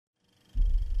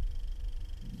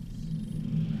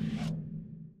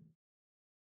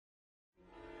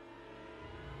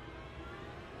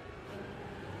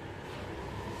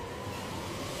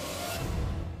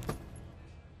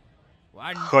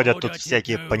Ходят тут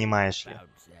всякие, понимаешь ли.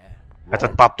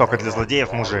 Этот паб только для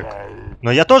злодеев, мужик.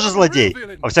 Но я тоже злодей.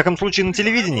 Во всяком случае, на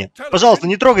телевидении. Пожалуйста,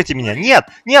 не трогайте меня. Нет,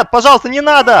 нет, пожалуйста, не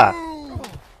надо!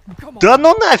 Да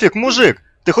ну нафиг, мужик!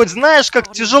 Ты хоть знаешь,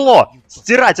 как тяжело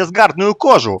стирать асгардную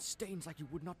кожу?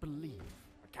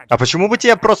 А почему бы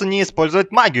тебе просто не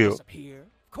использовать магию?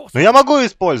 Ну я могу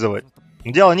использовать.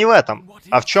 Но дело не в этом.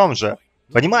 А в чем же?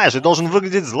 Понимаешь, я должен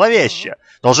выглядеть зловеще.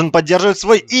 Должен поддерживать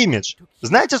свой имидж.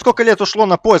 Знаете, сколько лет ушло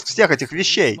на поиск всех этих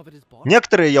вещей?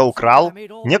 Некоторые я украл,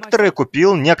 некоторые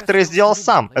купил, некоторые сделал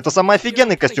сам. Это самый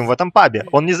офигенный костюм в этом пабе.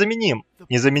 Он незаменим.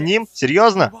 Незаменим?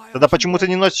 Серьезно? Тогда почему ты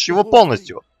не носишь его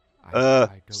полностью? В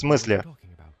смысле?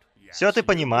 Все ты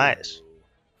понимаешь.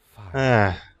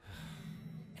 Эх.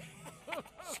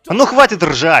 А ну хватит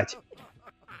ржать!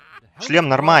 Шлем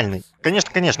нормальный.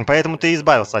 Конечно, конечно, поэтому ты и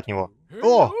избавился от него.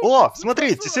 О,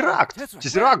 смотри, тессеракт!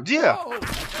 Тессеракт где?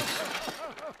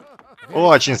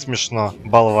 Очень смешно,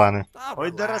 болваны.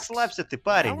 Ой, да расслабься ты,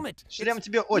 парень. Шлем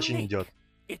тебе очень идет.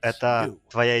 Это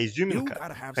твоя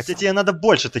изюминка? Хотя тебе надо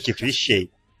больше таких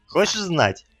вещей. Хочешь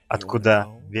знать, откуда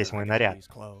весь мой наряд?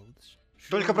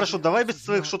 Только прошу, давай без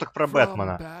своих шуток про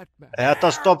Бэтмена.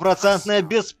 Это стопроцентная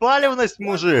беспалевность,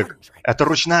 мужик. Это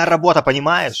ручная работа,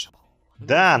 понимаешь?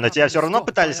 Да, но тебя все равно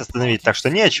пытались остановить, так что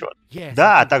нечего.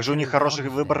 Да, а также у них хороший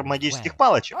выбор магических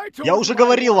палочек. Я уже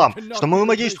говорил вам, что мою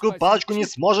магическую палочку не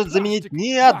сможет заменить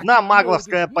ни одна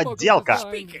магловская подделка.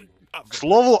 К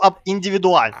слову об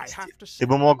индивидуальности. Ты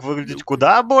бы мог выглядеть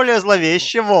куда более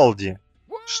зловеще, Волди.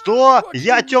 Что?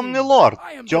 Я Темный Лорд.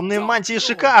 Темные мантии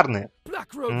шикарны.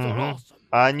 Угу.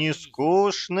 Они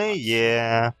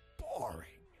скучные.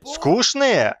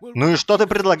 Скучные? Ну и что ты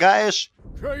предлагаешь?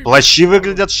 Плащи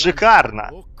выглядят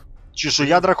шикарно.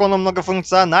 Чешуя дракона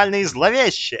многофункциональная и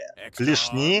зловещая.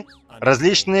 Клешни,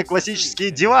 различные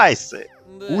классические девайсы.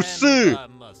 Усы.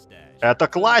 Это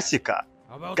классика.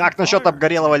 Как насчет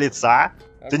обгорелого лица?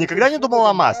 Ты никогда не думал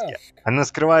о маске? Она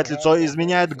скрывает лицо и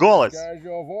изменяет голос.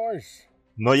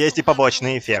 Но есть и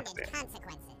побочные эффекты.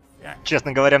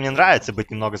 Честно говоря, мне нравится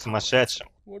быть немного сумасшедшим.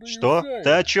 Что? Ты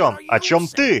о чем? О чем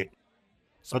ты?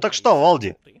 Ну так что,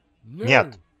 Волди?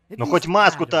 Нет. Ну хоть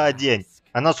маску-то одень.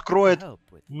 Она скроет...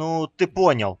 Ну, ты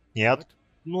понял. Нет?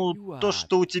 Ну, то,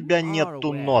 что у тебя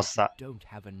нету носа.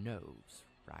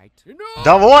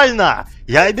 Довольно!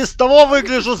 Я и без того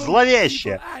выгляжу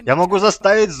зловеще. Я могу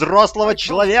заставить взрослого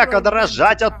человека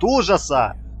дрожать от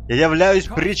ужаса. Я являюсь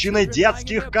причиной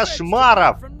детских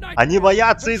кошмаров. Они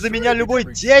боятся из-за меня любой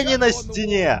тени на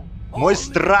стене. Мой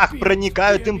страх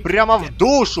проникает им прямо в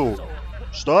душу.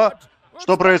 Что?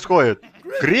 Что происходит?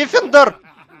 Гриффиндор?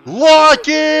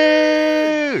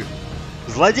 Локи!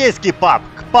 Злодейский паб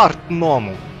к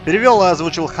портному. Перевел и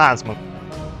озвучил Хансман.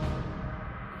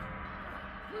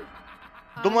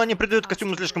 Думаю, они придают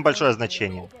костюму слишком большое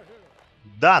значение.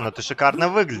 Да, но ты шикарно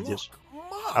выглядишь.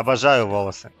 Обожаю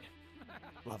волосы.